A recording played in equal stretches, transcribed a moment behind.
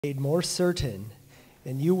made more certain,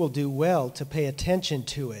 and you will do well to pay attention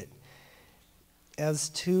to it, as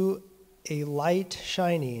to a light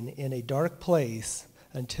shining in a dark place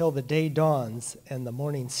until the day dawns and the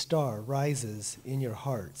morning star rises in your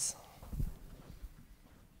hearts.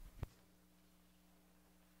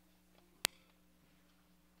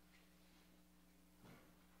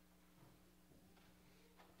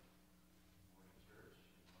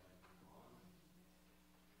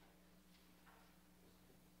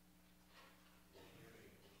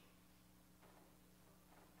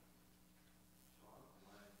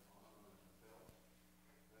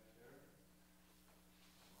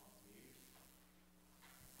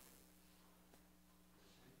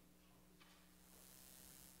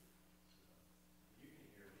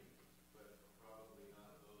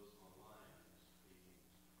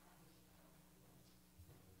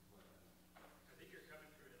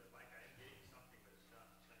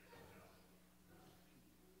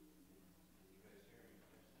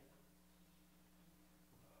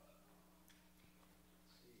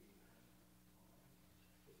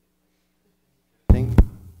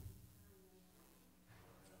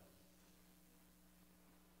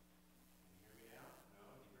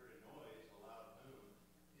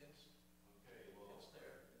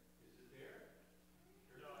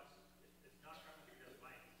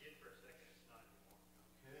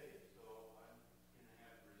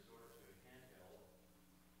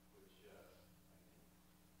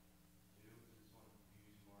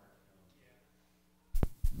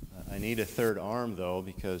 I need a third arm, though,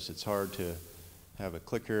 because it's hard to have a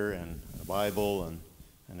clicker and a Bible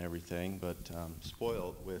and everything, but I'm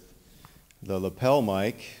spoiled with the lapel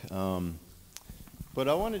mic. But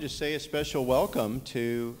I wanted to say a special welcome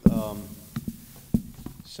to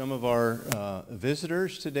some of our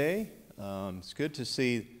visitors today. It's good to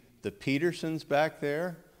see the Petersons back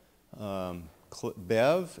there,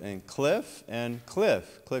 Bev and Cliff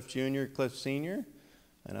Jr., Cliff Sr.,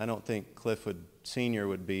 and I don't think Cliff Sr.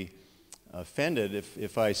 would be offended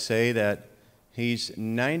if I say that he's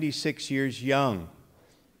 96 years young.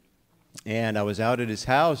 And I was out at his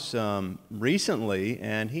house recently,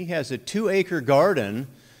 and he has a 2-acre garden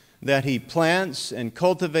that he plants and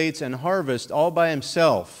cultivates and harvests all by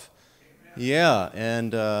himself. Yeah,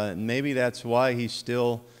 and maybe that's why he's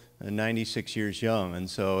still 96 years young. And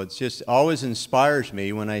so it's just always inspires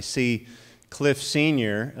me when I see Cliff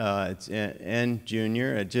Sr. And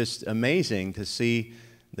Jr. It's just amazing to see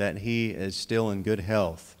that he is still in good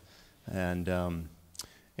health. And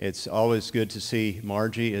it's always good to see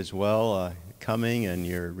Margie as well coming, and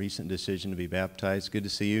your recent decision to be baptized. Good to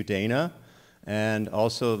see you, Dana. And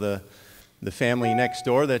also the family next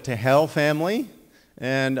door, the Tehel family.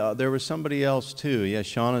 And there was somebody else too. Yeah,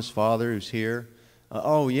 Shauna's father who's here.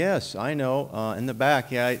 Oh, yes, I know, in the back.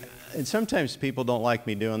 Yeah, and sometimes people don't like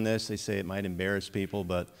me doing this. They say it might embarrass people,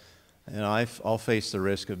 but you know, I'll face the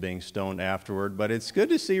risk of being stoned afterward. But it's good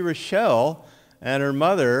to see Rochelle and her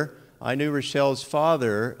mother. I knew Rochelle's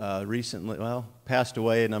father recently, passed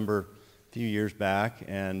away a few years back,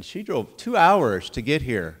 and she drove 2 hours to get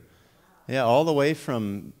here. Yeah, all the way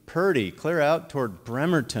from Purdy, clear out toward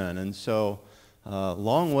Bremerton, and so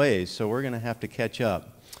long ways. So we're going to have to catch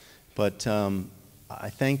up. But I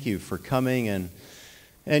thank you for coming, and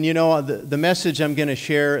you know, the message I'm going to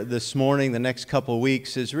share this morning, the next couple of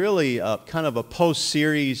weeks, is really kind of a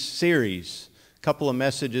post-series. A couple of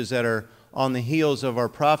messages that are on the heels of our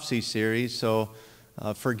prophecy series. So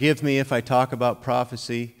forgive me if I talk about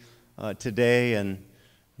prophecy today and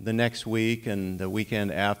the next week and the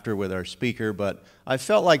weekend after with our speaker. But I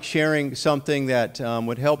felt like sharing something that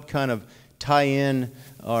would help kind of tie in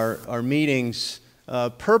our meetings,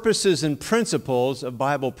 purposes and principles of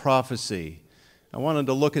Bible prophecy. I wanted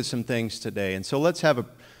to look at some things today. And so let's have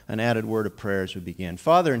an added word of prayer as we begin.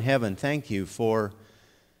 Father in heaven, thank you for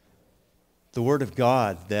the Word of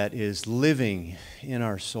God that is living in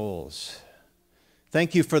our souls.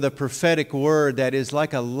 Thank you for the prophetic word that is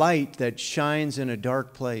like a light that shines in a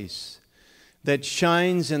dark place, that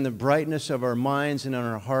shines in the brightness of our minds and in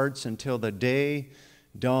our hearts until the day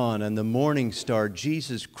dawn and the morning star,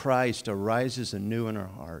 Jesus Christ, arises anew in our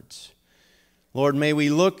hearts. Lord, may we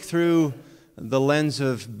look through the lens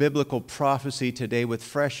of biblical prophecy today with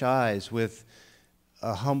fresh eyes, with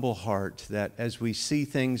a humble heart, that as we see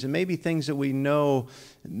things, and maybe things that we know,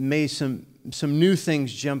 may some new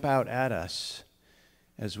things jump out at us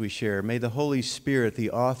as we share. May the Holy Spirit, the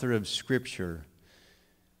author of Scripture,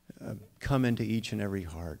 come into each and every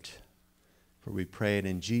heart. For we pray it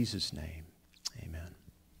in Jesus' name. Amen.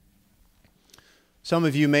 Some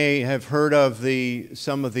of you may have heard of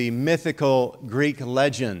some of the mythical Greek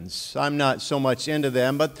legends. I'm not so much into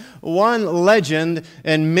them, but one legend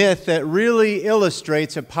and myth that really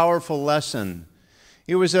illustrates a powerful lesson.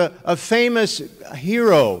 It was a famous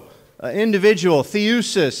hero, individual,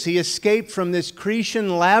 Theseus. He escaped from this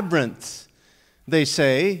Cretan labyrinth, they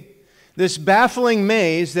say, this baffling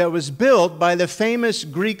maze that was built by the famous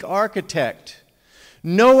Greek architect.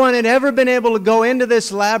 No one had ever been able to go into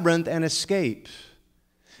this labyrinth and escape,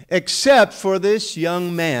 except for this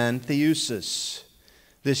young man, Theseus.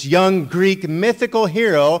 This young Greek mythical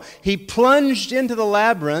hero, he plunged into the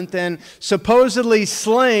labyrinth and supposedly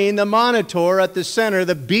slain the Minotaur at the center,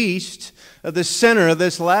 the beast at the center of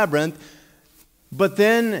this labyrinth. But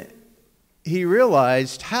then he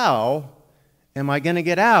realized, how am I going to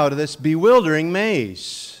get out of this bewildering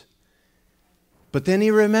maze? But then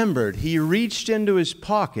he remembered. He reached into his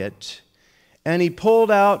pocket and he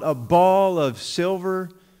pulled out a ball of silver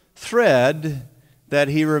thread that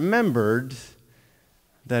he remembered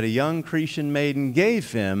that a young Cretan maiden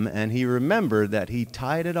gave him, and he remembered that he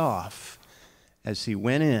tied it off as he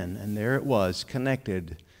went in, and there it was,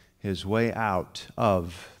 connected his way out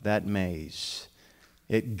of that maze.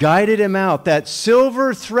 It guided him out. That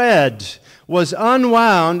silver thread was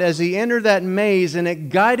unwound as he entered that maze, and it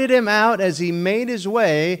guided him out as he made his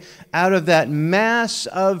way out of that mass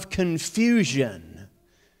of confusion.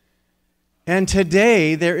 And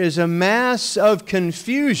today there is a mass of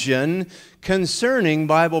confusion concerning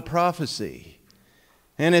Bible prophecy.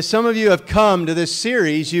 And as some of you have come to this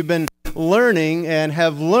series, you've been learning and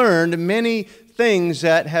have learned many things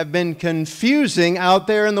that have been confusing out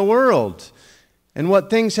there in the world, and what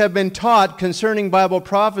things have been taught concerning Bible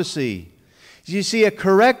prophecy. You see, a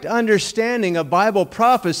correct understanding of Bible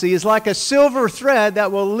prophecy is like a silver thread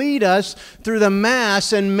that will lead us through the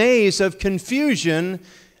mass and maze of confusion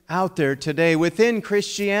out there today within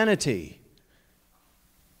Christianity.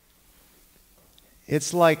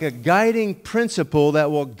 It's like a guiding principle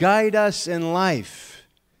that will guide us in life.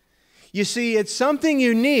 You see, it's something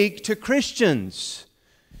unique to Christians.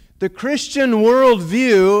 The Christian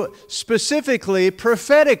worldview, specifically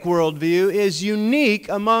prophetic worldview, is unique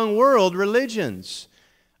among world religions.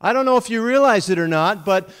 I don't know if you realize it or not,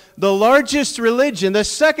 but the largest religion, the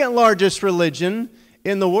second largest religion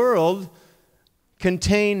in the world,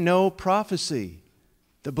 contain no prophecy.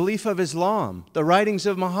 The belief of Islam, the writings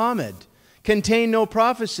of Muhammad, contain no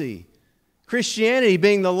prophecy. Christianity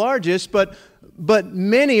being the largest, but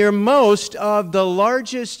many or most of the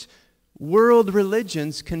largest world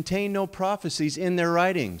religions contain no prophecies in their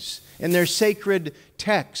writings, in their sacred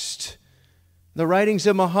text. The writings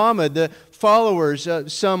of Muhammad, the followers,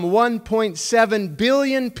 some 1.7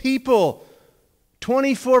 billion people,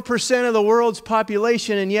 24% of the world's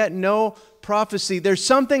population, and yet no prophecy. There's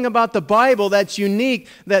something about the Bible that's unique,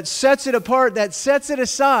 that sets it apart, that sets it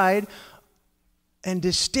aside and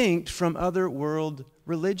distinct from other world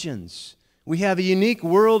religions. We have a unique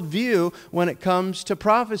worldview when it comes to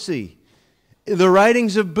prophecy. The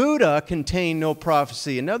writings of Buddha contain no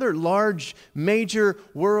prophecy, another large, major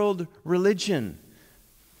world religion.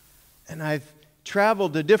 And I've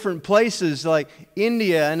traveled to different places like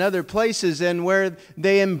India and other places, and where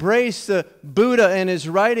they embrace the Buddha and his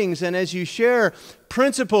writings, and as you share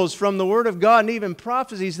principles from the Word of God and even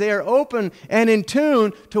prophecies, they are open and in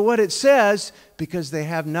tune to what it says, because they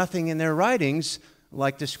have nothing in their writings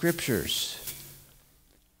like the Scriptures.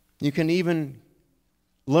 You can even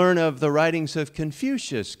learn of the writings of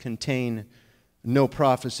Confucius contain no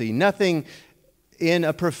prophecy, nothing in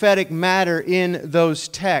a prophetic matter in those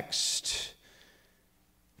texts.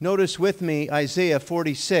 Notice with me Isaiah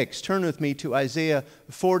 46. Turn with me to Isaiah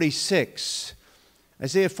 46.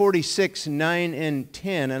 Isaiah 46, 9 and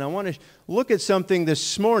 10. And I want to look at something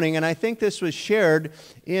this morning, and I think this was shared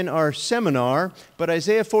in our seminar. But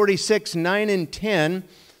Isaiah 46, 9 and 10,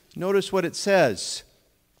 notice what it says.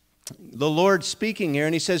 The Lord speaking here,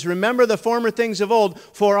 and He says, "Remember the former things of old,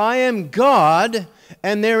 for I am God,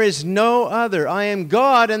 and there is no other. I am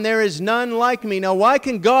God, and there is none like me." Now, why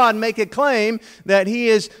can God make a claim that He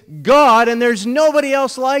is God and there's nobody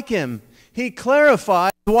else like Him? He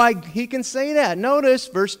clarifies why He can say that. Notice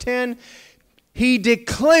verse 10, He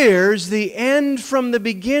declares the end from the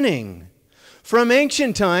beginning, from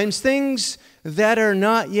ancient times, things that are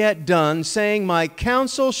not yet done, saying, "My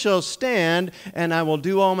counsel shall stand, and I will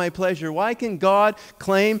do all my pleasure." Why can God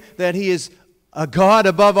claim that He is a God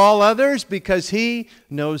above all others? Because He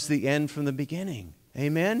knows the end from the beginning.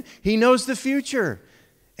 Amen? He knows the future,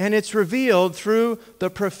 and it's revealed through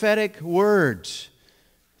the prophetic words,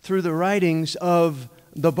 through the writings of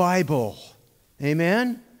the Bible.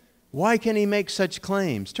 Amen? Why can he make such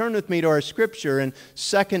claims? Turn with me to our scripture in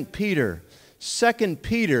 2 Peter. 2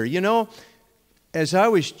 Peter, you know, as I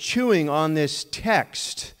was chewing on this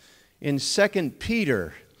text in 2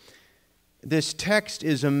 Peter, this text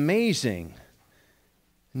is amazing.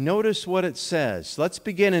 Notice what it says. Let's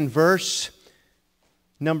begin in verse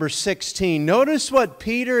number 16. Notice what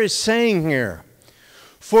Peter is saying here.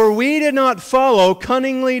 For we did not follow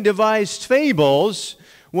cunningly devised fables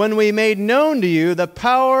when we made known to you the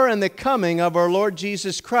power and the coming of our Lord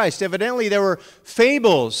Jesus Christ. Evidently, there were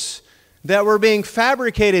fables that were being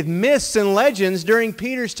fabricated, myths and legends during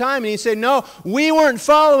Peter's time. And he said, no, we weren't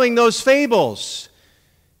following those fables.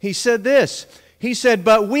 He said this. He said,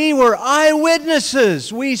 but we were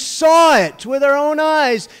eyewitnesses. We saw it with our own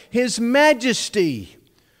eyes, His majesty.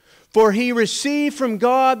 For He received from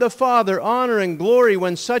God the Father honor and glory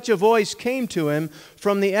when such a voice came to Him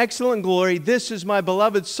from the excellent glory, this is my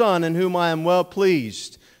beloved Son in whom I am well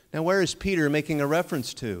pleased. Now where is Peter making a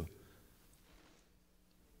reference to?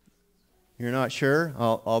 You're not sure?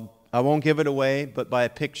 I won't give it away, but by a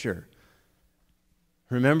picture.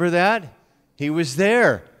 Remember that? He was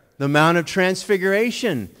there, the Mount of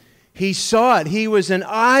Transfiguration. He saw it. He was an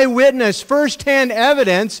eyewitness, first-hand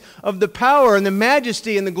evidence of the power and the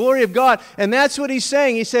majesty and the glory of God. And that's what he's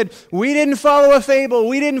saying. He said, we didn't follow a fable.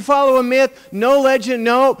 We didn't follow a myth. No legend.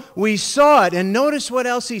 No, we saw it. And notice what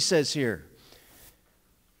else he says here.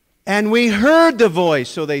 And we heard the voice.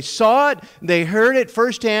 So they saw it. They heard it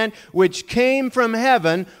firsthand, which came from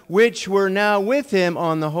heaven, which were now with Him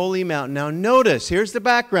on the holy mountain. Now notice, here's the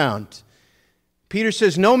background. Peter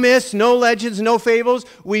says, no myths, no legends, no fables.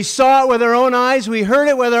 We saw it with our own eyes. We heard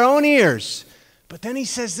it with our own ears. But then he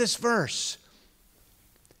says this verse.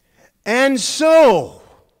 And so,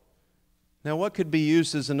 now what could be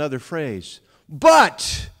used as another phrase?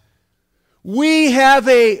 But we have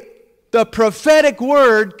the prophetic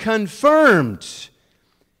word confirmed.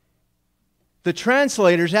 The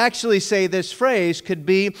translators actually say this phrase could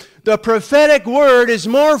be, the prophetic word is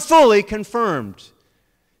more fully confirmed.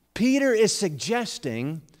 Peter is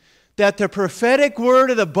suggesting that the prophetic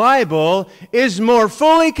word of the Bible is more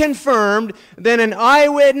fully confirmed than an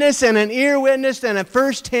eyewitness and an ear witness and a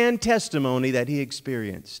first-hand testimony that he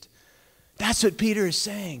experienced. That's what Peter is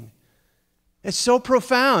saying. It's so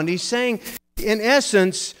profound. He's saying, in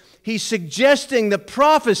essence, he's suggesting the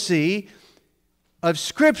prophecy of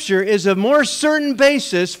Scripture is a more certain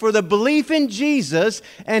basis for the belief in Jesus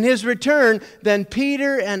and His return than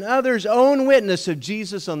Peter and others' own witness of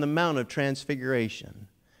Jesus on the Mount of Transfiguration.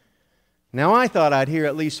 Now I thought I'd hear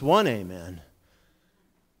at least one amen.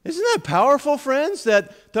 Isn't that powerful, friends?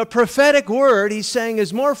 That the prophetic word, he's saying,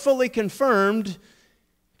 is more fully confirmed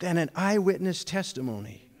than an eyewitness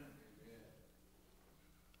testimony.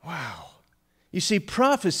 Wow. You see,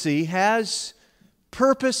 prophecy has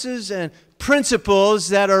purposes and principles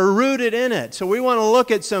that are rooted in it. So we want to look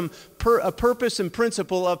at a purpose and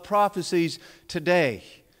principle of prophecies today.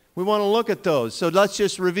 We want to look at those. So let's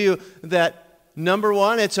just review that. Number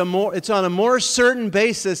one, it's on a more certain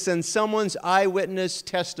basis than someone's eyewitness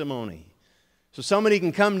testimony. So somebody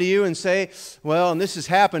can come to you and say, well, and this has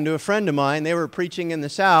happened to a friend of mine. They were preaching in the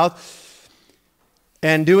South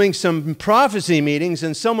and doing some prophecy meetings,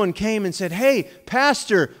 and someone came and said, hey,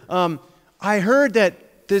 Pastor, I heard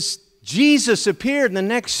that this Jesus appeared in the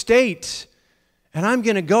next state, and I'm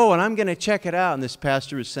going to go and I'm going to check it out. And this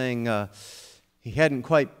pastor was saying he hadn't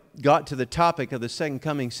quite got to the topic of the second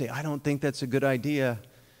coming. Say, I don't think that's a good idea.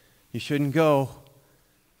 You shouldn't go.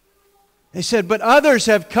 They said, but others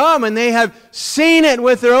have come and they have seen it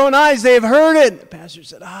with their own eyes. They've heard it. The pastor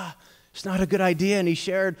said, it's not a good idea. And he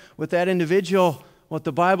shared with that individual what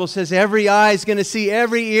the Bible says. Every eye is going to see,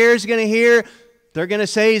 every ear is going to hear. They're going to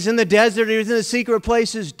say he's in the desert, he's in the secret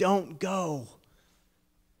places. Don't go.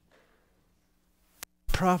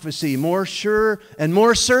 Prophecy, more sure and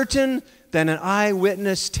more certain than an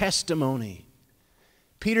eyewitness testimony.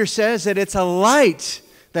 Peter says that it's a light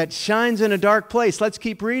that shines in a dark place. Let's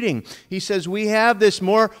keep reading. He says, we have this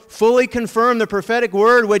more fully confirmed, the prophetic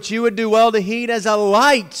word, which you would do well to heed as a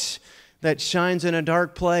light that shines in a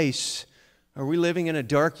dark place. Are we living in a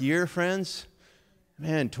dark year, friends?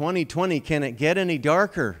 Man, 2020, can it get any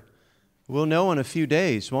darker? We'll know in a few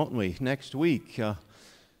days, won't we? Next week.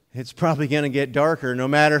 It's probably going to get darker no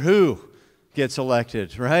matter who gets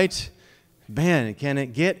elected, right? Man, can it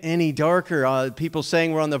get any darker? People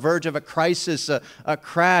saying we're on the verge of a crisis, a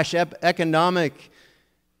crash, economic.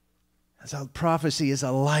 As a prophecy is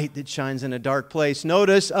a light that shines in a dark place.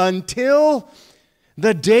 Notice, until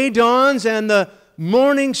the day dawns and the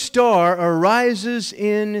morning star arises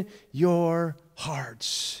in your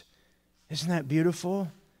hearts. Isn't that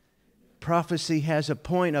beautiful? Prophecy has a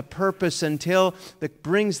point, a purpose, until it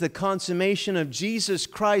brings the consummation of Jesus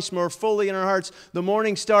Christ more fully in our hearts. The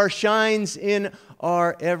morning star shines in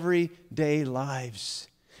our everyday lives.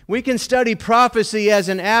 We can study prophecy as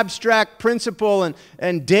an abstract principle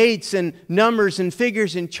and dates and numbers and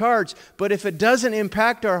figures and charts, but if it doesn't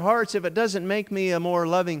impact our hearts, if it doesn't make me a more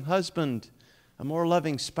loving husband, a more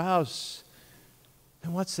loving spouse,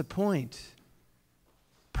 then what's the point?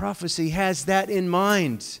 Prophecy has that in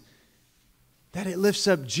mind, that it lifts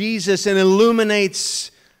up Jesus and illuminates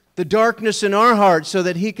the darkness in our hearts so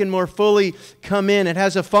that He can more fully come in. It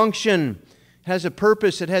has a function, it has a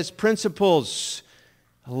purpose, it has principles,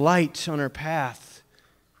 a light on our path.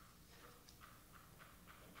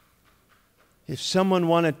 If someone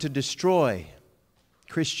wanted to destroy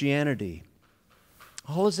Christianity,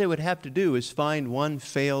 all they would have to do is find one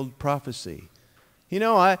failed prophecy. You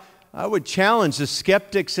know, I would challenge the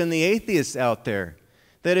skeptics and the atheists out there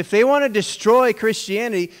that if they want to destroy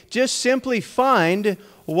Christianity, just simply find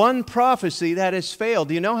one prophecy that has failed.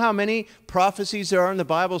 Do you know how many prophecies there are in the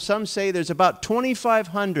Bible? Some say there's about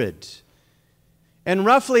 2,500. And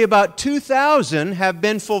roughly about 2,000 have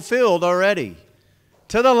been fulfilled already.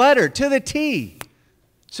 To the letter, to the T.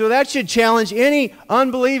 So that should challenge any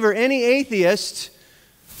unbeliever, any atheist,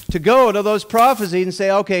 to go to those prophecies and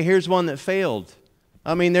say, okay, here's one that failed.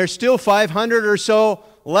 I mean, there's still 500 or so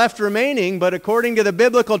left remaining, but according to the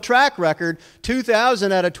biblical track record,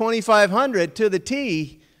 2,000 out of 2,500 to the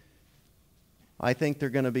T, I think they're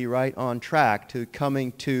going to be right on track to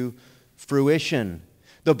coming to fruition.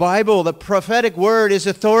 The Bible, the prophetic word, is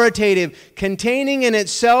authoritative, containing in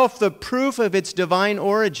itself the proof of its divine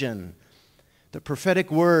origin. The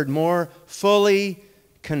prophetic word more fully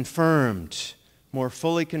confirmed. More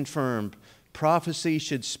fully confirmed. Prophecy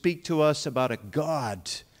should speak to us about a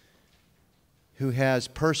God who has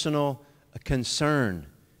personal concern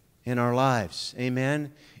in our lives.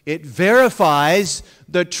 Amen? It verifies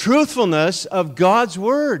the truthfulness of God's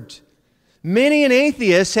Word. Many an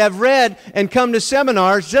atheists have read and come to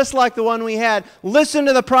seminars just like the one we had, listened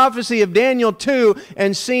to the prophecy of Daniel 2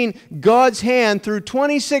 and seen God's hand through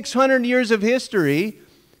 2,600 years of history,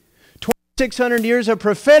 2,600 years of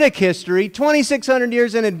prophetic history, 2,600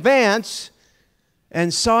 years in advance,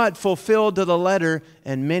 and saw it fulfilled to the letter,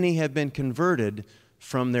 and many have been converted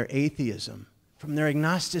from their atheism, from their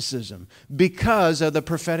agnosticism, because of the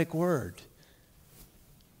prophetic word.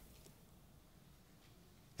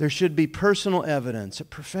 There should be personal evidence, a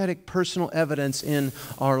prophetic personal evidence in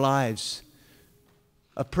our lives.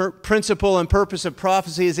 A principle and purpose of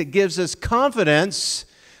prophecy is it gives us confidence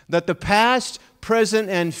that the past, present,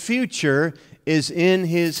 and future is in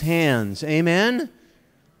His hands. Amen?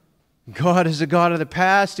 God is the God of the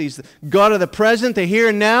past. He's the God of the present, the here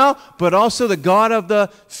and now, but also the God of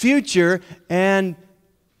the future. And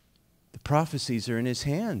the prophecies are in His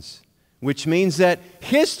hands, which means that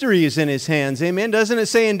history is in His hands. Amen? Doesn't it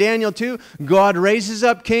say in Daniel 2, God raises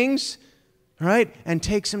up kings, right, and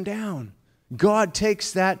takes them down. God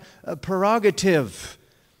takes that prerogative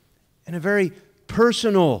in a very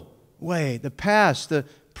personal way. The past, the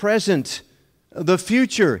present, the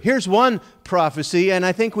future. Here's one prophecy, and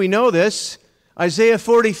I think we know this. Isaiah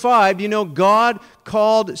 45, you know, God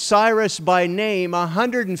called Cyrus by name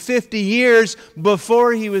 150 years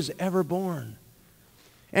before he was ever born.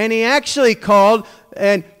 And He actually called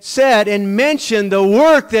and said and mentioned the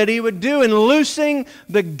work that He would do in loosing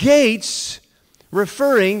the gates,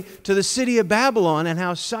 referring to the city of Babylon and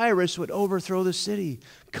how Cyrus would overthrow the city.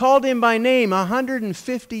 Called him by name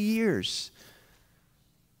 150 years.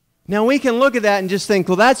 Now we can look at that and just think,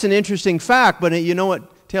 well, that's an interesting fact, but you know what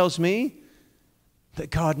it tells me? That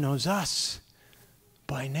God knows us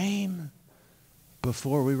by name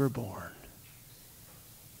before we were born.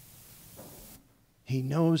 He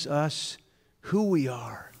knows us, who we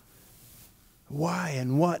are, why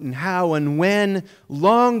and what and how and when,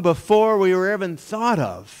 long before we were even thought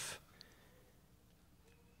of.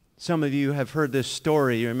 Some of you have heard this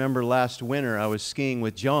story. You remember last winter I was skiing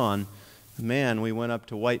with John. Man, we went up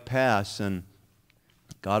to White Pass and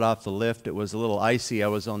got off the lift. It was a little icy. I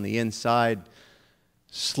was on the inside,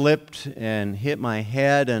 slipped and hit my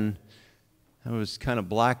head, and I was kind of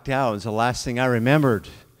blacked out. It was the last thing I remembered.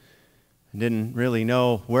 I didn't really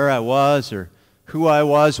know where I was or who I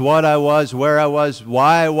was, what I was, where I was,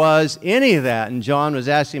 why I was, any of that. And John was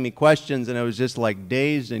asking me questions, and I was just like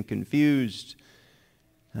dazed and confused.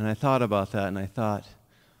 And I thought about that, and I thought,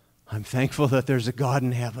 I'm thankful that there's a God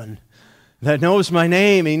in heaven that knows my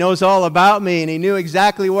name. He knows all about me, and He knew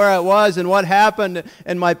exactly where I was and what happened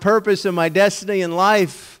and my purpose and my destiny in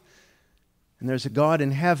life. And there's a God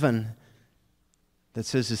in heaven that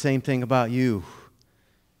says the same thing about you.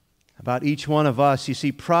 about each one of us. You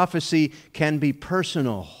see, prophecy can be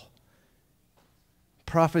personal.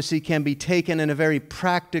 Prophecy can be taken in a very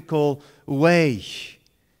practical way.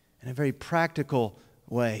 In a very practical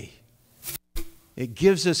way. It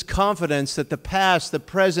gives us confidence that the past, the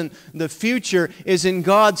present, the future is in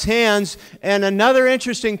God's hands. And another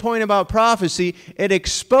interesting point about prophecy, it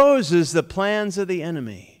exposes the plans of the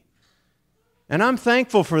enemy. And I'm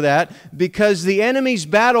thankful for that, because the enemy's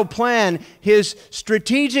battle plan, his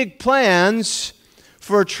strategic plans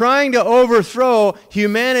for trying to overthrow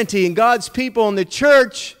humanity and God's people and the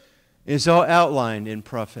church, is all outlined in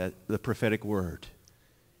the prophetic word.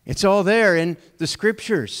 It's all there in the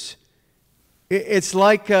Scriptures. It's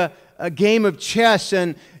like a game of chess,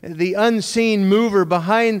 and the unseen mover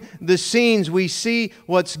behind the scenes, we see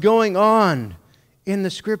what's going on in the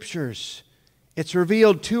Scriptures. It's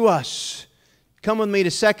revealed to us. Come with me to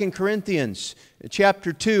 2 Corinthians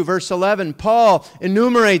chapter 2, verse 11. Paul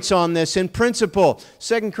enumerates on this in principle.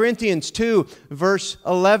 2 Corinthians 2, verse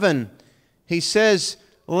 11. He says,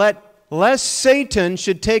 lest Satan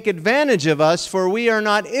should take advantage of us, for we are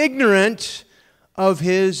not ignorant of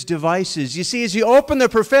his devices. You see, as you open the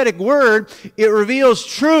prophetic word, it reveals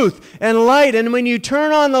truth and light. And when you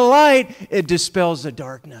turn on the light, it dispels the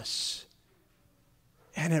darkness.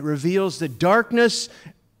 And it reveals the darkness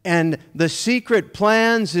and the secret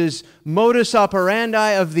plans, is modus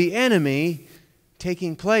operandi of the enemy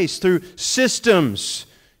taking place through systems,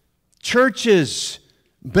 churches,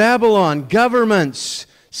 Babylon, governments,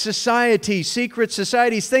 society, secret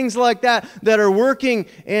societies, things like that, that are working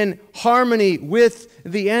in harmony with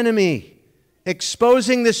the enemy,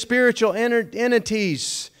 exposing the spiritual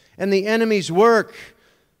entities and the enemy's work.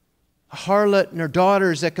 A harlot and her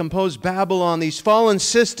daughters that compose Babylon, these fallen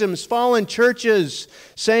systems, fallen churches,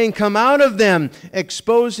 saying, come out of them,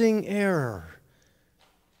 exposing error.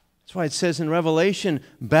 That's why it says in Revelation,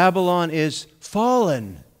 Babylon is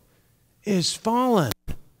fallen, is fallen.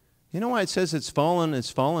 You know why it says it's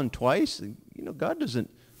fallen twice? You know, God doesn't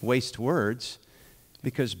waste words,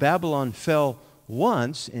 because Babylon fell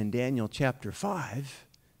once in Daniel chapter 5,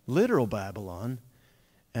 literal Babylon,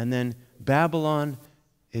 and then Babylon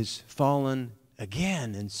is fallen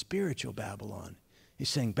again in spiritual Babylon. He's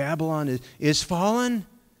saying Babylon is fallen?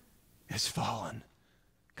 It's fallen.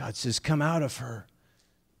 God says, come out of her,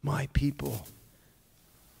 my people.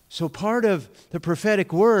 So part of the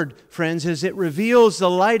prophetic word, friends, is it reveals the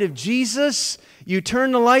light of Jesus. You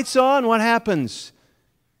turn the lights on, what happens?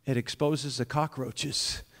 It exposes the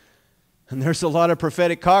cockroaches. And there's a lot of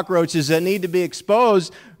prophetic cockroaches that need to be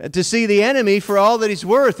exposed to see the enemy for all that he's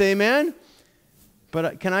worth. Amen?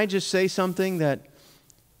 But can I just say something, that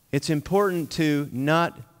it's important to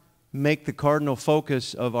not make the cardinal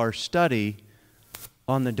focus of our study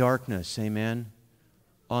on the darkness, amen?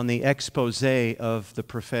 On the expose of the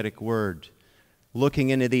prophetic word.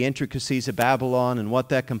 Looking into the intricacies of Babylon and what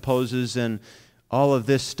that composes and all of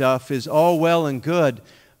this stuff is all well and good.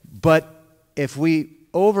 But if we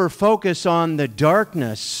over-focus on the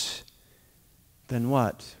darkness, then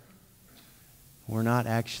what? We're not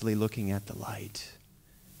actually looking at the light.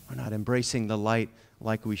 We're not embracing the light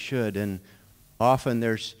like we should. And often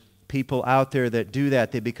there's people out there that do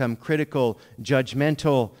that. They become critical,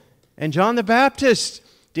 judgmental. And John the Baptist,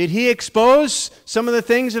 did he expose some of the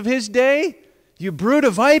things of his day? You brood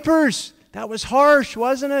of vipers. That was harsh,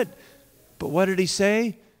 wasn't it? But what did he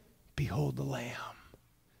say? Behold the Lamb.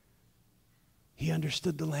 He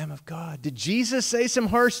understood the Lamb of God. Did Jesus say some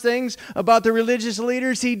harsh things about the religious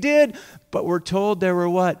leaders? He did. But we're told there were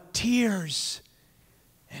what? Tears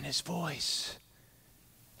in his voice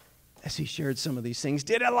as he shared some of these things.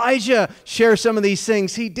 Did Elijah share some of these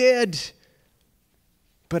things? He did.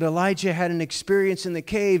 But Elijah had an experience in the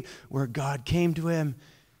cave where God came to him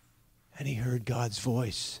and he heard God's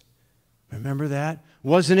voice. Remember that?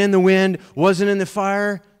 Wasn't in the wind, wasn't in the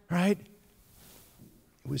fire, right?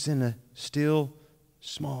 It was in a still,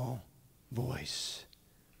 small voice.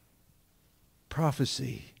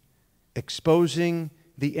 Prophecy, exposing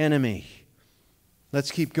the enemy.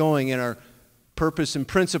 Let's keep going in our purpose and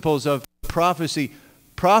principles of prophecy.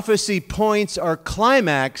 Prophecy points are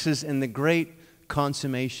climaxes in the great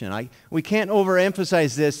consummation. We can't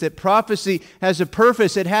overemphasize this, that prophecy has a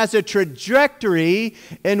purpose. It has a trajectory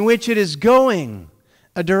in which it is going,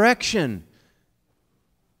 a direction.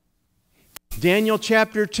 Daniel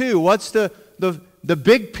chapter 2, what's the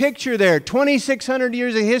big picture there? 2,600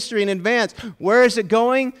 years of history in advance. Where is it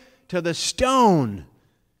going? To the stone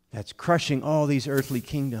that's crushing all these earthly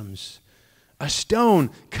kingdoms. A stone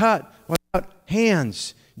cut without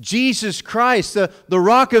hands. Jesus Christ, the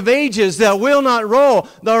rock of ages that will not roll.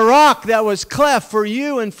 The rock that was cleft for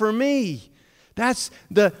you and for me. That's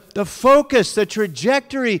the focus, the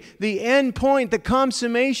trajectory, the end point, the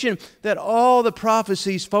consummation that all the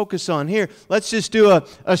prophecies focus on. Here, let's just do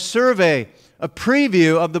a survey, a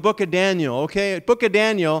preview of the book of Daniel, okay? Book of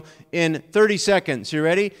Daniel in 30 seconds. You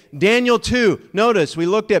ready? Daniel 2. Notice, we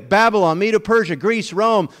looked at Babylon, Medo-Persia, Greece,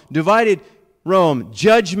 Rome, divided Rome,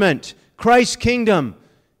 judgment, Christ's kingdom.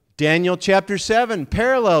 Daniel chapter 7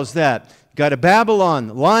 parallels that. Got a Babylon,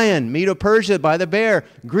 lion, Medo-Persia by the bear,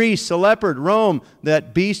 Greece, the leopard, Rome,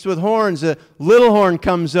 that beast with horns, a little horn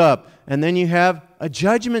comes up, and then you have a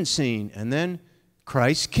judgment scene, and then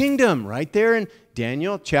Christ's kingdom right there in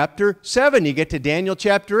Daniel chapter 7. You get to Daniel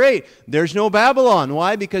chapter 8. There's no Babylon.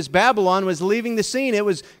 Why? Because Babylon was leaving the scene. It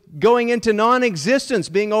was going into non-existence,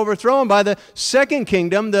 being overthrown by the second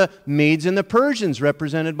kingdom, the Medes and the Persians,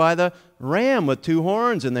 represented by the ram with 2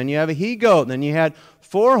 horns. And then you have a he-goat. And then you had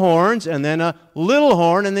 4 horns, and then a little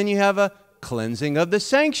horn, and then you have a cleansing of the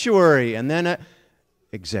sanctuary, and then a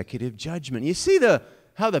executive judgment. You see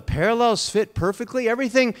how the parallels fit perfectly?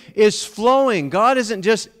 Everything is flowing. God isn't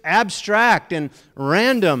just abstract and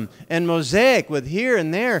random and mosaic with here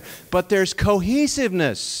and there, but there's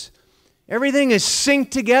cohesiveness. Everything is synced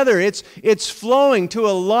together. It's flowing to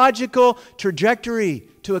a logical trajectory,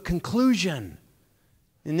 to a conclusion.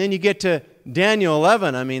 And then you get to Daniel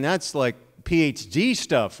 11. I mean, that's like PhD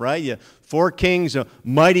stuff, right? You 4 kings, a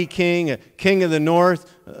mighty king, a king of the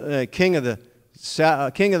north, king of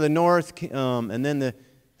the north, and then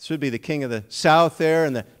this would be the king of the south there,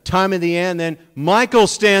 and the time of the end. Then Michael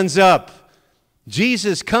stands up.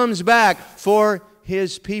 Jesus comes back for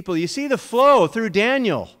his people. You see the flow through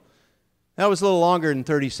Daniel. That was a little longer than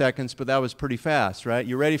 30 seconds, but that was pretty fast, right?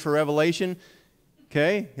 You ready for Revelation?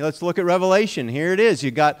 Okay, let's look at Revelation. Here it is.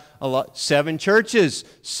 You got 7 churches,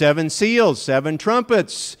 7 seals, 7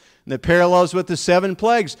 trumpets. And the parallels with the 7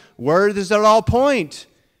 plagues. Where does it all point?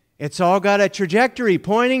 It's all got a trajectory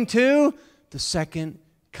pointing to the second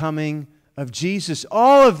coming of Jesus.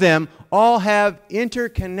 All of them all have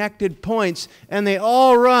interconnected points, and they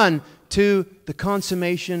all run to the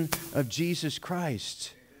consummation of Jesus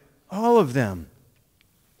Christ. All of them.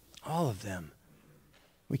 All of them.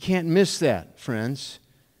 We can't miss that, friends.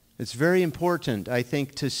 It's very important, I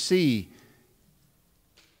think, to see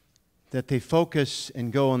that they focus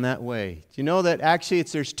and go in that way. Do you know that actually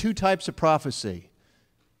there's 2 types of prophecy?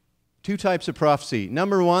 2 types of prophecy.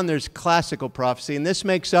 Number 1, there's classical prophecy, and this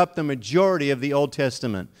makes up the majority of the Old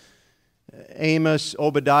Testament. Amos,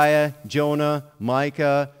 Obadiah, Jonah,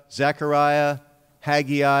 Micah, Zechariah,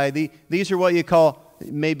 Haggai. These are what you call,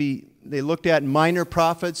 maybe they looked at minor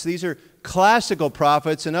prophets. These are classical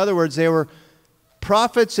prophets. In other words, they were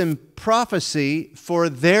prophets in prophecy for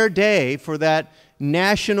their day, for that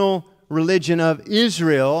national religion of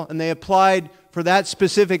Israel, and they applied for that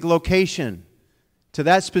specific location, to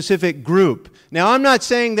that specific group. Now, I'm not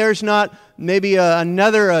saying there's not maybe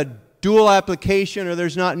another dual application, or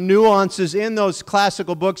there's not nuances in those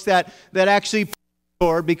classical books that actually,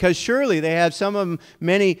 because surely they have some of them,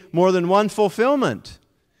 many more than one fulfillment.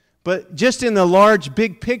 But just in the large,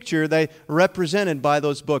 big picture, they represented by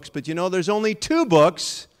those books. But you know, there's only 2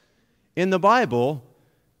 books in the Bible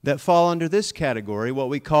that fall under this category, what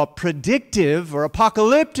we call predictive or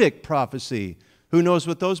apocalyptic prophecy. Who knows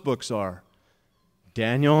what those books are?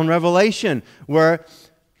 Daniel and Revelation, where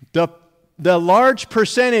the large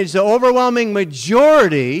percentage, the overwhelming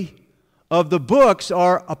majority of the books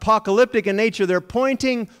are apocalyptic in nature. They're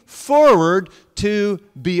pointing forward to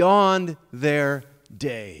beyond their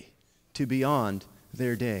day. To beyond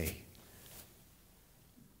their day.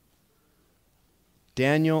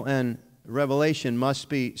 Daniel and Revelation must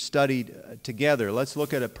be studied together. Let's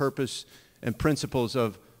look at a purpose and principles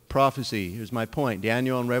of prophecy. Here's my point.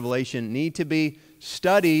 Daniel and Revelation need to be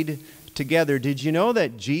studied together. Did you know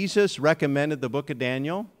that Jesus recommended the book of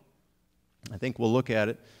Daniel? I think we'll look at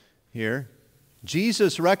it here.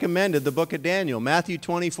 Jesus recommended the book of Daniel. Matthew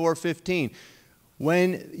 24:15.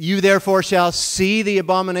 When you therefore shall see the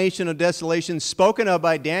abomination of desolation spoken of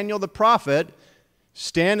by Daniel the prophet,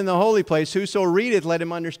 stand in the holy place. Whoso readeth, let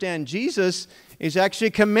him understand. Jesus is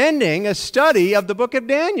actually commending a study of the book of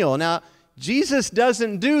Daniel. Now, Jesus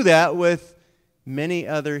doesn't do that with many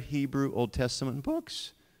other Hebrew Old Testament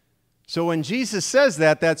books. So when Jesus says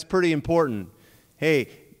that, that's pretty important. Hey,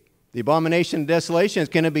 the abomination of desolation is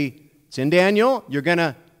going to be, it's in Daniel. You're going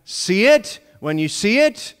to see it. When you see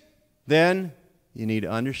it, then you need to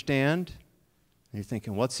understand. And you're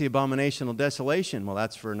thinking, what's the abomination of desolation? Well,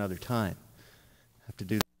 that's for another time. I have to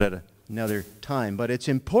do that at another time. But it's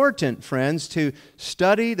important, friends, to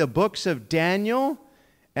study the books of Daniel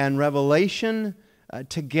and Revelation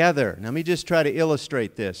together. Now, let me just try to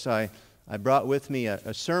illustrate this. I brought with me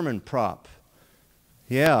a sermon prop.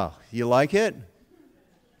 Yeah, you like it?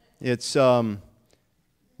 It's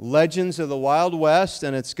Legends of the Wild West,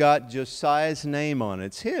 and it's got Josiah's name on it.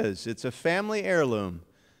 It's his. It's a family heirloom.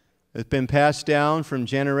 It's been passed down from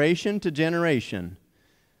generation to generation.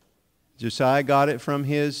 Josiah got it from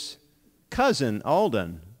his cousin,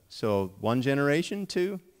 Alden. So one generation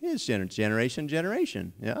to his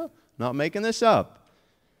generation. Yeah, not making this up.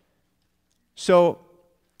 So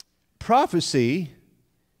prophecy,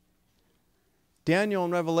 Daniel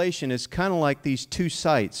and Revelation, is kind of like these two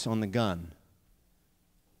sights on the gun.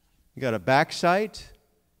 You got a back sight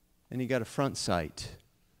and you got a front sight.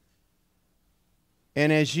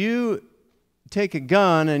 And as you take a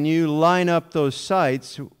gun and you line up those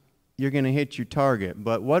sights, you're going to hit your target.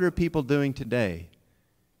 But what are people doing today?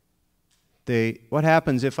 What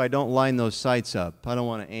happens if I don't line those sights up? I don't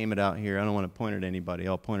want to aim it out here. I don't want to point it at anybody.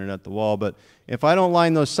 I'll point it at the wall. But if I don't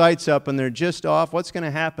line those sights up and they're just off, what's going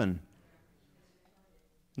to happen?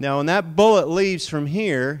 Now, when that bullet leaves from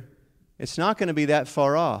here, it's not going to be that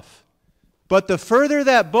far off. But the further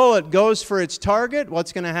that bullet goes for its target,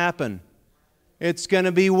 what's going to happen? It's going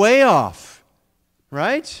to be way off,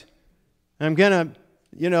 right? I'm going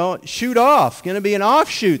to, shoot off. Going to be an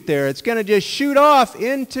offshoot there. It's going to just shoot off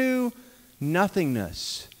into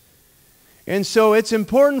nothingness. And so it's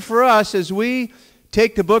important for us as we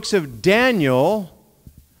take the books of Daniel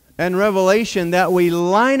and Revelation that we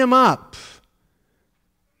line them up.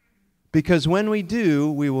 Because when we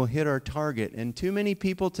do, we will hit our target. And too many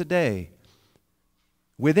people today,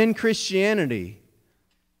 within Christianity,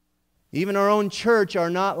 even our own church, are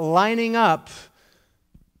not lining up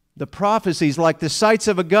the prophecies like the sights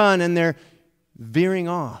of a gun, and they're veering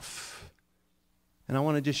off. And I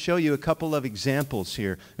want to just show you a couple of examples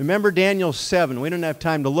here. Remember Daniel 7. We don't have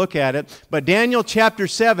time to look at it. But Daniel chapter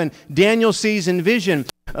 7, Daniel sees in vision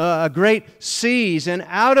a great seas. And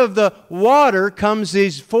out of the water comes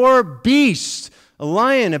these 4 beasts. A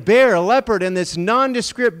lion, a bear, a leopard, and this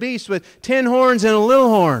nondescript beast with 10 horns and a little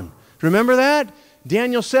horn. Remember that?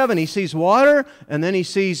 Daniel 7, he sees water, and then he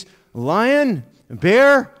sees lion,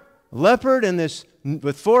 bear, leopard, and this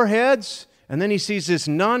with 4 heads. And then he sees this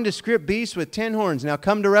nondescript beast with 10 horns. Now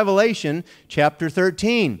come to Revelation chapter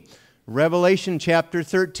 13. Revelation chapter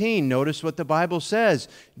 13. Notice what the Bible says.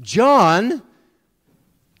 John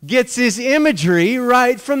gets his imagery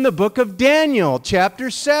right from the book of Daniel,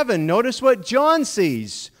 chapter 7. Notice what John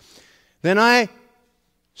sees. Then I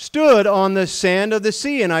stood on the sand of the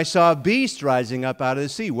sea, and I saw a beast rising up out of the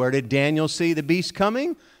sea. Where did Daniel see the beast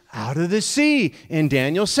coming? Out of the sea in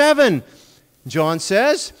Daniel 7. John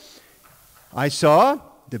says, I saw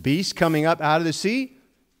the beast coming up out of the sea,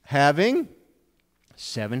 having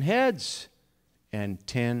 7 heads and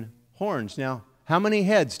 10 horns. Now, how many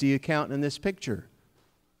heads do you count in this picture?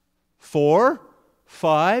 4,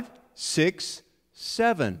 5, 6,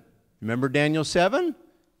 7. Remember Daniel 7?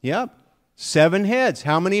 Yep. 7 heads.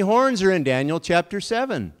 How many horns are in Daniel chapter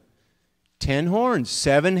 7? 10 horns.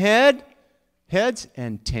 7 heads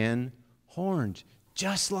and 10 horns.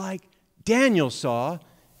 Just like Daniel saw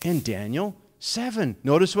in Daniel 7.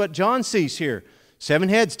 Notice what John sees here. 7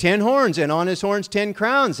 heads, 10 horns, and on his horns 10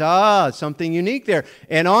 crowns. Something unique there.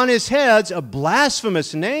 And on his heads a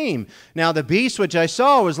blasphemous name. Now the beast which I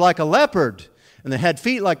saw was like a leopard, and it had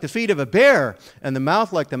feet like the feet of a bear, and the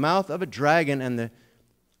mouth like the mouth of a dragon, and the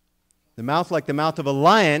mouth like the mouth of a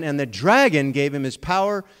lion, and the dragon gave him his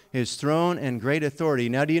power, his throne, and great authority.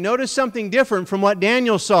 Now do you notice something different from what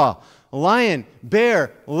Daniel saw? A lion,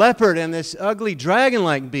 bear, leopard, and this ugly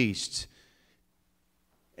dragon-like beast.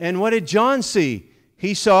 And what did John see?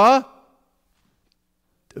 He saw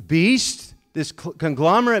a beast, this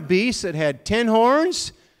conglomerate beast that had 10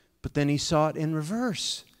 horns, but then he saw it in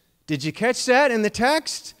reverse. Did you catch that in the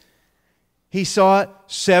text? He saw it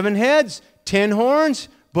 7 heads, 10 horns,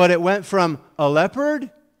 but it went from a leopard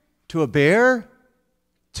to a bear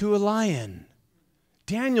to a lion.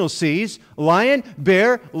 Daniel sees lion,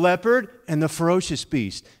 bear, leopard, and the ferocious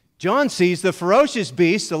beast. John sees the ferocious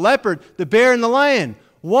beast, the leopard, the bear, and the lion.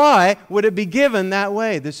 Why would it be given that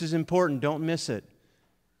way? This is important. Don't miss it.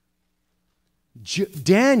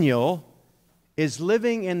 Daniel is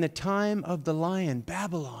living in the time of the lion,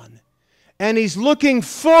 Babylon. And he's looking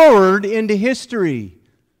forward into history.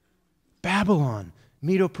 Babylon,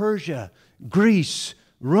 Medo-Persia, Greece,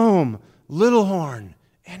 Rome, Little Horn,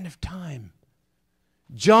 end of time.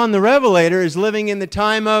 John the Revelator is living in the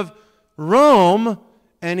time of Rome,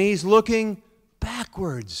 and he's looking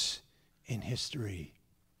backwards in history.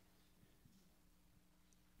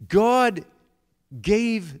 God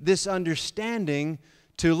gave this understanding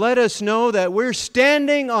to let us know that we're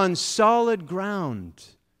standing on solid ground.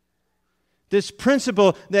 This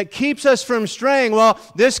principle that keeps us from straying. Well,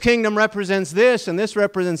 this kingdom represents this, and this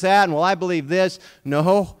represents that, and well, I believe this.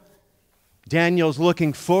 No. Daniel's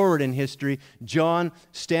looking forward in history. John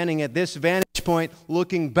standing at this vantage point,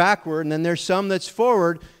 looking backward, and then there's some that's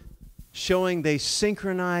forward, showing they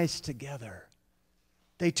synchronize together.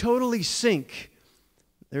 They totally sync.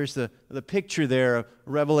 There's the picture there of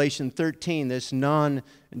Revelation 13, this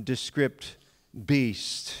nondescript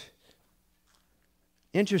beast.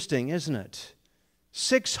 Interesting, isn't it?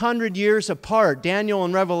 600 years apart, Daniel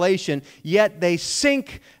and Revelation, yet they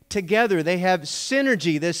sync together. They have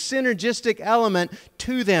synergy, this synergistic element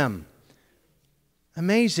to them.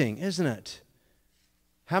 Amazing, isn't it?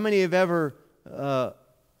 How many have ever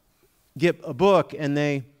get a book and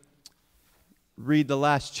they read the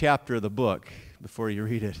last chapter of the book before you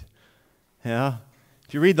read it? Yeah?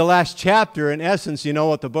 If you read the last chapter, in essence, you know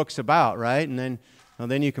what the book's about, right? And then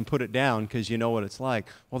you can put it down because you know what it's like.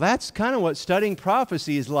 Well, that's kind of what studying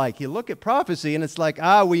prophecy is like. You look at prophecy and it's like,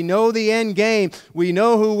 we know the end game. We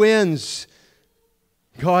know who wins.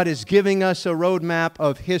 God is giving us a roadmap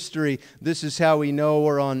of history. This is how we know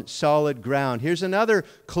we're on solid ground. Here's another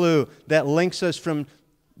clue that links us from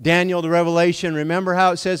Daniel to Revelation. Remember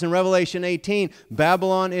how it says in Revelation 18,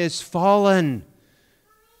 Babylon is fallen.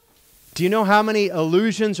 Do you know how many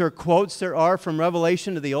allusions or quotes there are from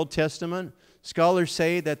Revelation to the Old Testament? Scholars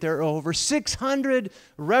say that there are over 600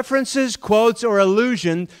 references, quotes, or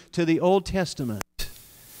allusions to the Old Testament.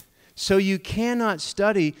 So you cannot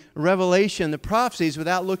study Revelation, the prophecies,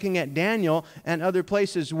 without looking at Daniel and other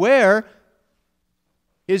places. Where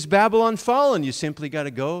is Babylon fallen? You simply got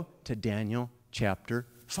to go to Daniel chapter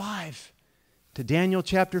 5. To Daniel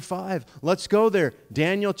chapter 5. Let's go there.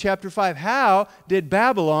 Daniel chapter 5. How did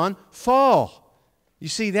Babylon fall? You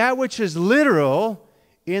see, that which is literal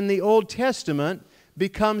in the Old Testament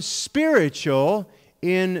becomes spiritual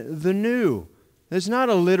in the New. There's not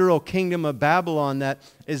a literal kingdom of Babylon that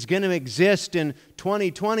is going to exist in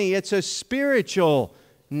 2020. It's a spiritual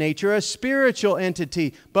nature, a spiritual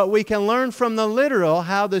entity. But we can learn from the literal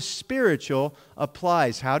how the spiritual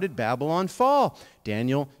applies. How did Babylon fall?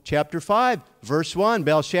 Daniel chapter 5, verse 1.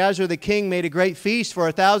 Belshazzar the king made a great feast for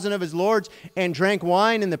 1,000 of his lords and drank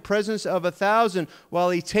wine in the presence of 1,000.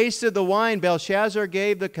 While he tasted the wine, Belshazzar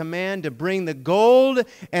gave the command to bring the gold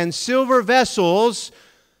and silver vessels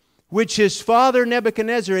which his father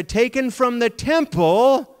Nebuchadnezzar had taken from the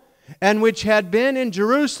temple and which had been in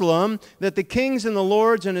Jerusalem, that the kings and the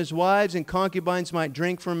lords and his wives and concubines might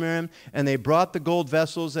drink from him. And they brought the gold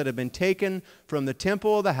vessels that had been taken from the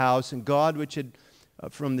temple of the house and God, which had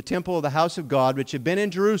from the temple of the house of God, which had been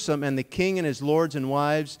in Jerusalem, and the king and his lords and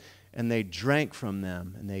wives, and they drank from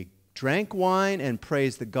them. And they drank wine and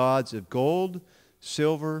praised the gods of gold,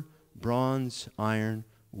 silver, bronze, iron,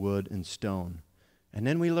 wood, and stone. And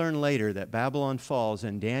then we learn later that Babylon falls,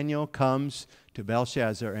 and Daniel comes to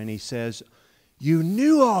Belshazzar and he says, "You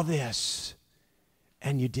knew all this,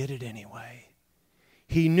 and you did it anyway."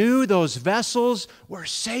 He knew those vessels were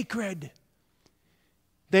sacred.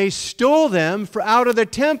 They stole them out of the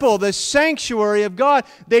temple, the sanctuary of God.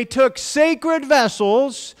 They took sacred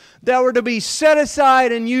vessels that were to be set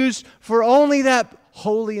aside and used for only that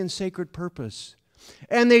holy and sacred purpose.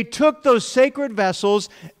 And they took those sacred vessels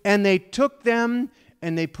and they took them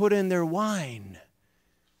and they put in their wine.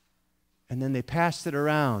 And then they passed it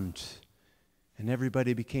around and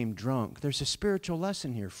everybody became drunk. There's a spiritual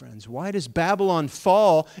lesson here, friends. Why does Babylon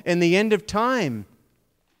fall in the end of time?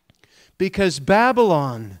 Because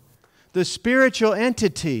Babylon, the spiritual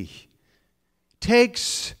entity,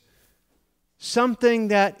 takes something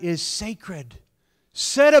that is sacred,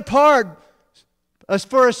 set apart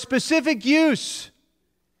for a specific use,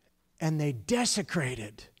 and they desecrate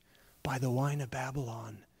it by the wine of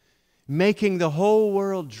Babylon, making the whole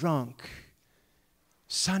world drunk.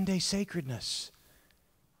 Sunday sacredness.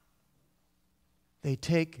 They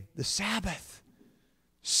take the Sabbath,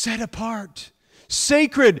 set apart,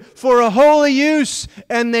 sacred for a holy use,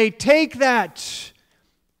 and they take that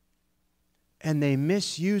and they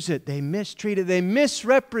misuse it, they mistreat it, they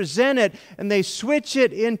misrepresent it, and they switch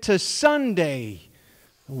it into Sunday,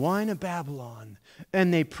 the wine of Babylon,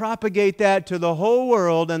 and they propagate that to the whole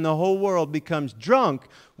world, and the whole world becomes drunk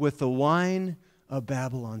with the wine of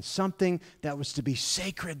Babylon, something that was to be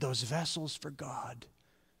sacred, those vessels for God.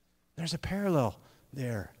 There's a parallel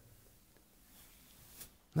there.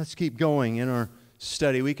 Let's keep going in our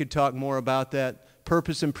study. We could talk more about that.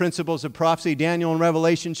 Purpose and principles of prophecy. Daniel and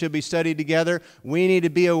Revelation should be studied together. We need to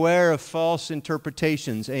be aware of false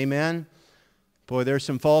interpretations. Amen? Boy, there's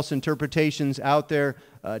some false interpretations out there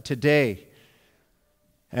today.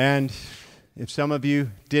 And if some of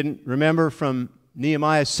you didn't remember from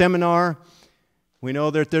Nehemiah's seminar, We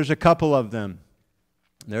know that there's a couple of them.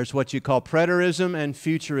 There's what you call preterism and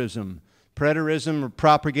futurism. Preterism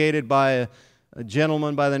propagated by a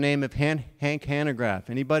gentleman by the name of Hank Hanegraaff.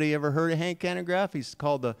 Anybody ever heard of Hank Hanegraaff? He's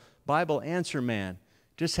called the Bible Answer Man.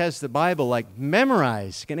 Just has the Bible like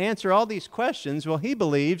memorized, can answer all these questions. Well, he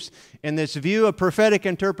believes in this view of prophetic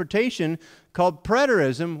interpretation called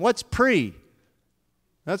preterism. What's pre?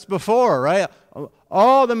 That's before, right?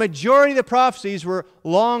 The majority of the prophecies were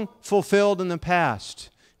long fulfilled in the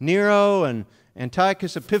past. Nero and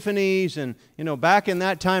Antiochus Epiphanes and, back in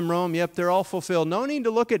that time, Rome, yep, they're all fulfilled. No need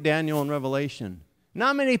to look at Daniel and Revelation.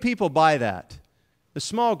 Not many people buy that. A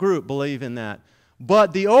small group believe in that.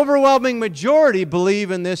 But the overwhelming majority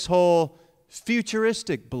believe in this whole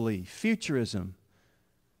futuristic belief, futurism,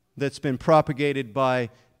 that's been propagated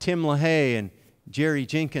by Tim LaHaye and Jerry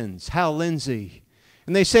Jenkins, Hal Lindsey.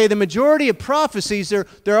 And they say the majority of prophecies,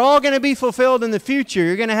 they're all going to be fulfilled in the future.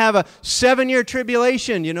 You're going to have a 7-year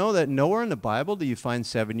tribulation. You know that nowhere in the Bible do you find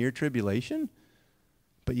 7-year tribulation?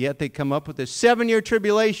 But yet they come up with this 7-year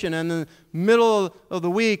tribulation, and in the middle of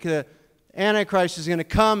the week, the Antichrist is going to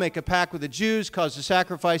come, make a pact with the Jews, cause the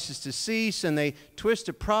sacrifices to cease, and they twist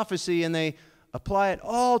a prophecy and they apply it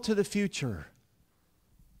all to the future.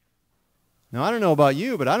 Now, I don't know about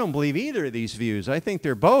you, but I don't believe either of these views. I think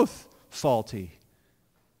they're both faulty.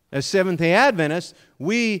 As Seventh-day Adventists,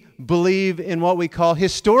 we believe in what we call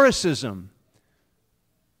historicism.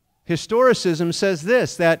 Historicism says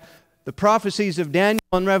this, that the prophecies of Daniel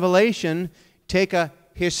and Revelation take a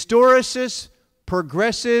historicist,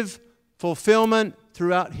 progressive fulfillment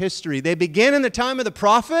throughout history. They begin in the time of the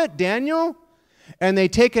prophet, Daniel, and they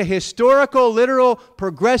take a historical, literal,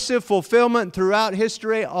 progressive fulfillment throughout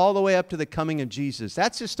history all the way up to the coming of Jesus.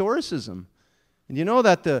 That's historicism. And you know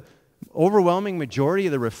that the overwhelming majority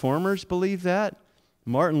of the reformers believe that?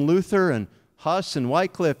 Martin Luther and Huss and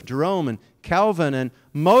Wycliffe, Jerome and Calvin, and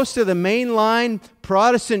most of the mainline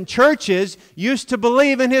Protestant churches used to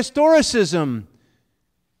believe in historicism.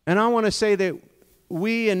 And I want to say that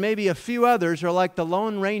we and maybe a few others are like the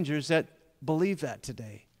Lone Rangers that believe that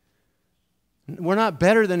today. We're not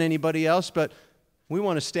better than anybody else, but we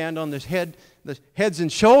want to stand on the heads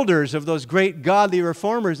and shoulders of those great godly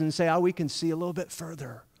reformers and say, we can see a little bit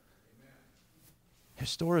further. Amen.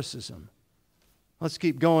 Historicism. Let's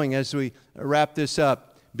keep going as we wrap this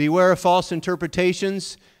up. Beware of false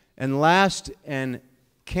interpretations. And last, and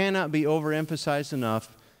cannot be overemphasized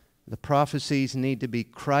enough, the prophecies need to be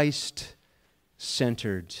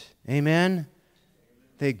Christ-centered. Amen?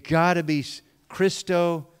 They got to be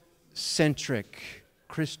Christocentric.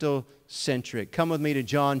 Christocentric. Come with me to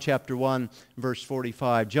John chapter 1, verse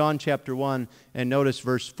 45. John chapter 1, and notice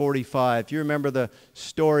verse 45. You remember the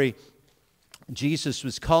story. Jesus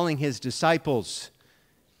was calling His disciples.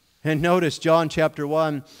 And notice John chapter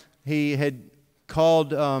 1, He had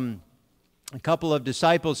called a couple of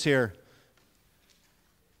disciples here.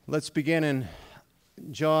 Let's begin in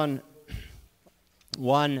John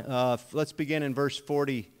 1. Let's begin in verse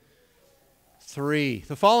 43.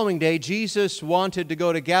 The following day, Jesus wanted to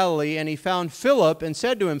go to Galilee, and He found Philip and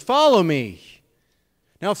said to him, "Follow me."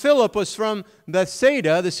 Now, Philip was from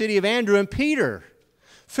Bethsaida, the city of Andrew and Peter.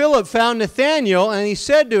 Philip found Nathanael, and he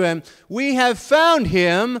said to him, "We have found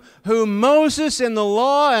him whom Moses in the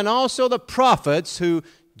law and also the prophets, who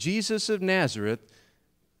Jesus of Nazareth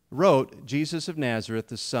wrote, Jesus of Nazareth,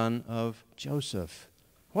 the son of Joseph."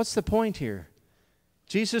 What's the point here?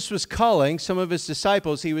 Jesus was calling some of His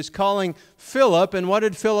disciples. He was calling Philip, and what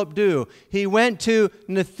did Philip do? He went to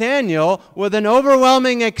Nathanael with an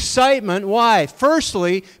overwhelming excitement. Why?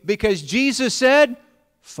 Firstly, because Jesus said,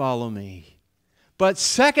 "Follow me." But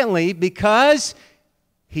secondly, because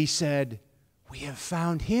He said, "We have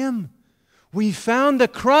found Him. We found the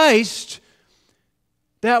Christ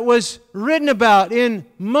that was written about in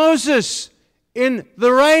Moses, in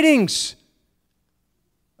the writings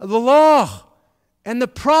of the law and the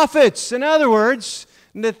prophets." In other words,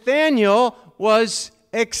 Nathanael was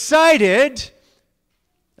excited.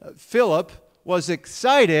 Philip was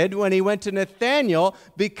excited when he went to Nathanael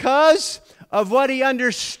because of what he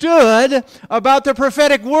understood about the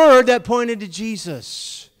prophetic word that pointed to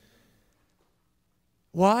Jesus.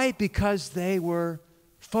 Why? Because they were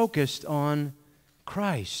focused on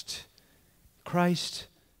Christ.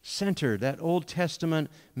 Christ-centered. That Old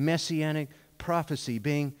Testament messianic prophecy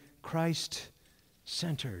being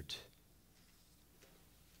Christ-centered.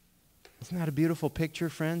 Isn't that a beautiful picture,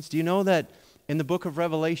 friends? Do you know that in the book of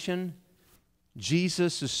Revelation,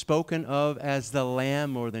 Jesus is spoken of as the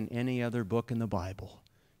Lamb more than any other book in the Bible?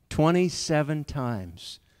 27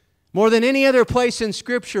 times. More than any other place in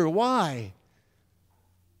Scripture. Why?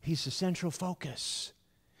 He's the central focus.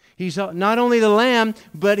 He's not only the Lamb,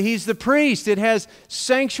 but He's the priest. It has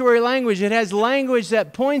sanctuary language. It has language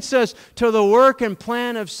that points us to the work and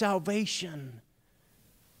plan of salvation.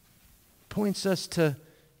 Points us to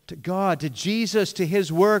God, to Jesus, to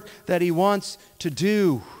His work that He wants to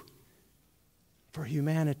do for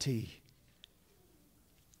humanity.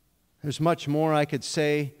 There's much more I could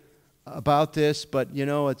say about this, but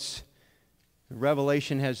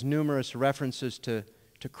Revelation has numerous references to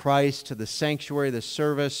Christ, to the sanctuary, the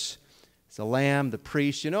service, the Lamb, the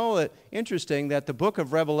priest. Interesting that the book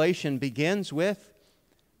of Revelation begins with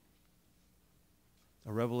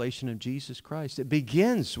a revelation of Jesus Christ. It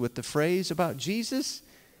begins with the phrase about Jesus.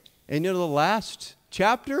 And the last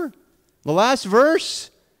chapter, the last verse,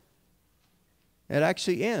 it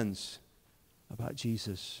actually ends about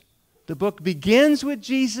Jesus. The book begins with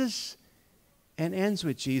Jesus and ends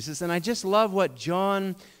with Jesus. And I just love what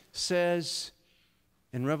John says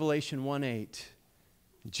in Revelation 1:8.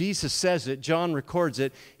 Jesus says it, John records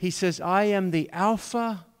it. He says, I am the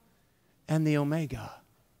Alpha and the Omega.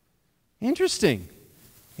 Interesting.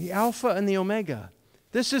 The Alpha and the Omega.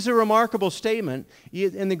 This is a remarkable statement.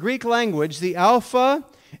 In the Greek language, the Alpha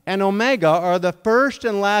and Omega are the first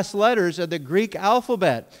and last letters of the Greek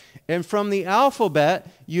alphabet. And from the alphabet,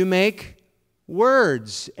 you make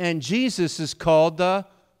words. And Jesus is called the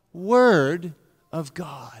Word of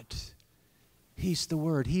God. He's the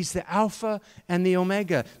Word. He's the Alpha and the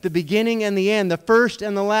Omega, the beginning and the end, the first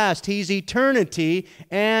and the last. He's eternity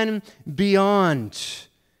and beyond.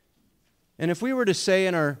 And if we were to say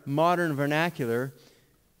in our modern vernacular,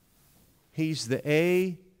 He's the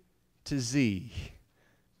A to Z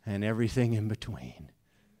and everything in between.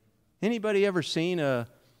 Anybody ever seen the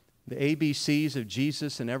ABCs of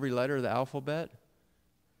Jesus in every letter of the alphabet?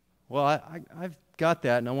 Well, I've got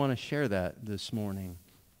that, and I want to share that this morning.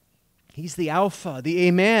 He's the Alpha, the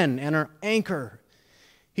Amen, and our anchor.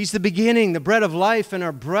 He's the beginning, the bread of life, and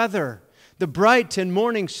our brother, the bright and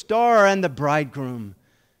morning star, and the bridegroom.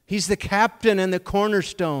 He's the captain and the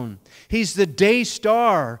cornerstone. He's the day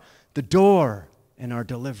star, the door, and our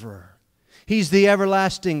deliverer. He's the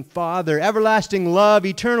everlasting Father, everlasting love,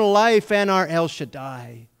 eternal life, and our El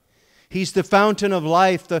Shaddai. He's the fountain of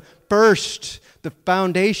life, the first, the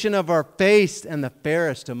foundation of our faith, and the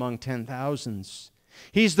fairest among 10,000s.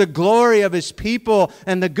 He's the glory of His people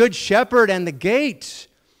and the good shepherd and the gate.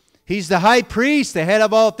 He's the high priest, the head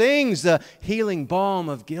of all things, the healing balm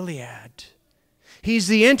of Gilead. He's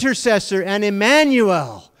the intercessor and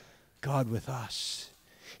Emmanuel, God with us.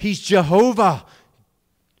 He's Jehovah.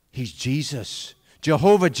 He's Jesus.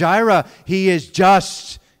 Jehovah Jireh. He is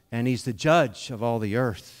just, and He's the judge of all the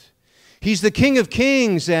earth. He's the King of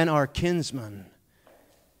kings and our kinsman.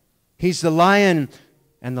 He's the lion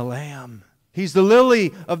and the lamb. He's the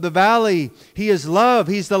lily of the valley. He is love.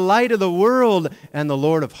 He's the light of the world and the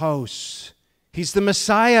Lord of hosts. He's the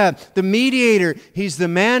Messiah, the mediator. He's the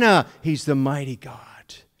manna. He's the mighty God.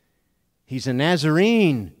 He's a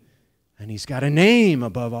Nazarene, and He's got a name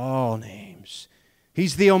above all names.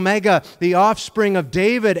 He's the Omega, the offspring of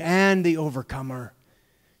David and the overcomer.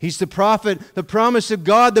 He's the prophet, the promise of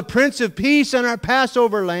God, the Prince of Peace, and our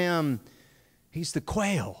Passover lamb. He's the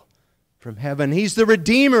quail from heaven. He's the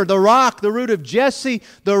Redeemer, the rock, the root of Jesse,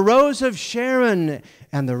 the rose of Sharon,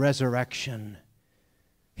 and the resurrection.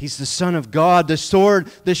 He's the Son of God, the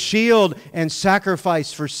sword, the shield, and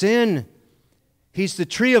sacrifice for sin. He's the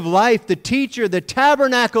tree of life, the teacher, the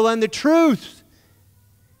tabernacle, and the truth.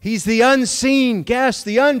 He's the unseen guest,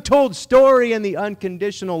 the untold story, and the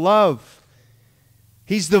unconditional love.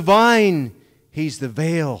 He's the vine. He's the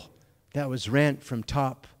veil that was rent from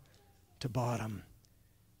top to bottom.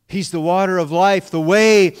 He's the water of life, the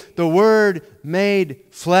way, the Word made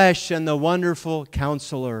flesh, and the wonderful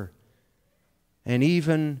Counselor. And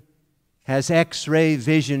even has X-ray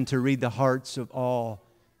vision to read the hearts of all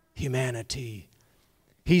humanity.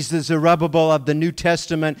 He's the Zerubbabel of the New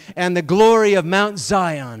Testament and the glory of Mount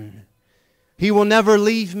Zion. He will never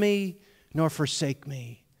leave me nor forsake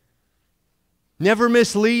me. Never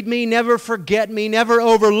mislead me, never forget me, never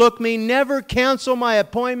overlook me, never cancel my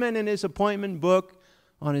appointment in His appointment book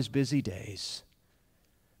on His busy days.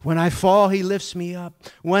 When I fall, He lifts me up.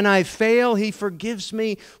 When I fail, He forgives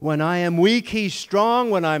me. When I am weak, He's strong.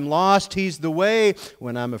 When I'm lost, He's the way.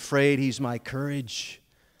 When I'm afraid, He's my courage.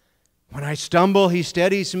 When I stumble, He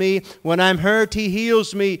steadies me. When I'm hurt, He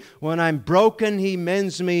heals me. When I'm broken, He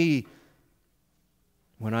mends me.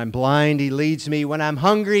 When I'm blind, He leads me. When I'm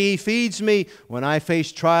hungry, He feeds me. When I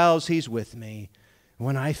face trials, He's with me.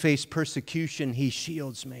 When I face persecution, He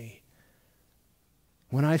shields me.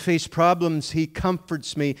 When I face problems, He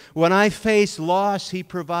comforts me. When I face loss, He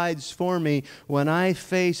provides for me. When I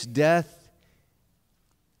face death,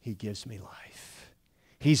 He gives me life.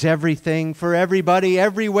 He's everything for everybody,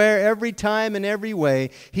 everywhere, every time, and every way.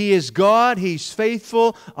 He is God. He's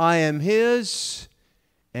faithful. I am His,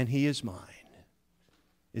 and He is mine.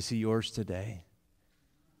 Is He yours today?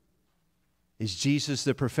 Is Jesus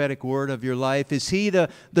the prophetic word of your life? Is He the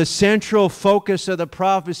central focus of the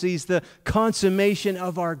prophecies, the consummation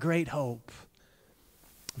of our great hope?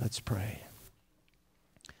 Let's pray.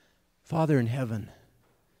 Father in heaven,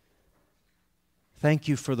 thank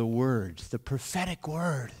You for the word, the prophetic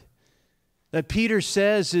word that Peter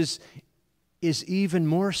says is even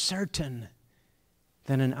more certain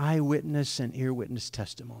than an eyewitness and ear witness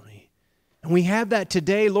testimony. And we have that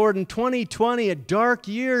today, Lord, in 2020, a dark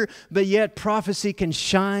year, but yet prophecy can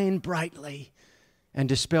shine brightly and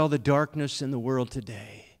dispel the darkness in the world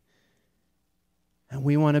today. And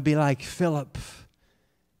we want to be like Philip,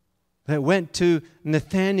 that went to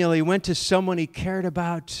Nathanael. He went to someone he cared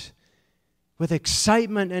about with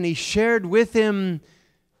excitement, and he shared with him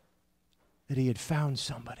that he had found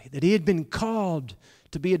somebody, that he had been called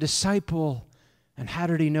to be a disciple. And how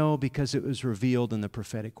did he know? Because it was revealed in the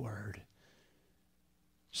prophetic word.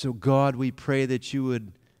 So God, we pray that You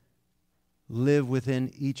would live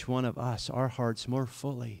within each one of us, our hearts more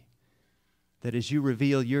fully. That as You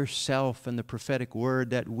reveal Yourself in the prophetic word,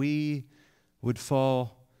 that we would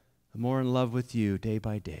fall more in love with You day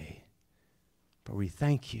by day. But we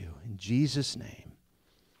thank You in Jesus' name.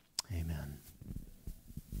 Amen.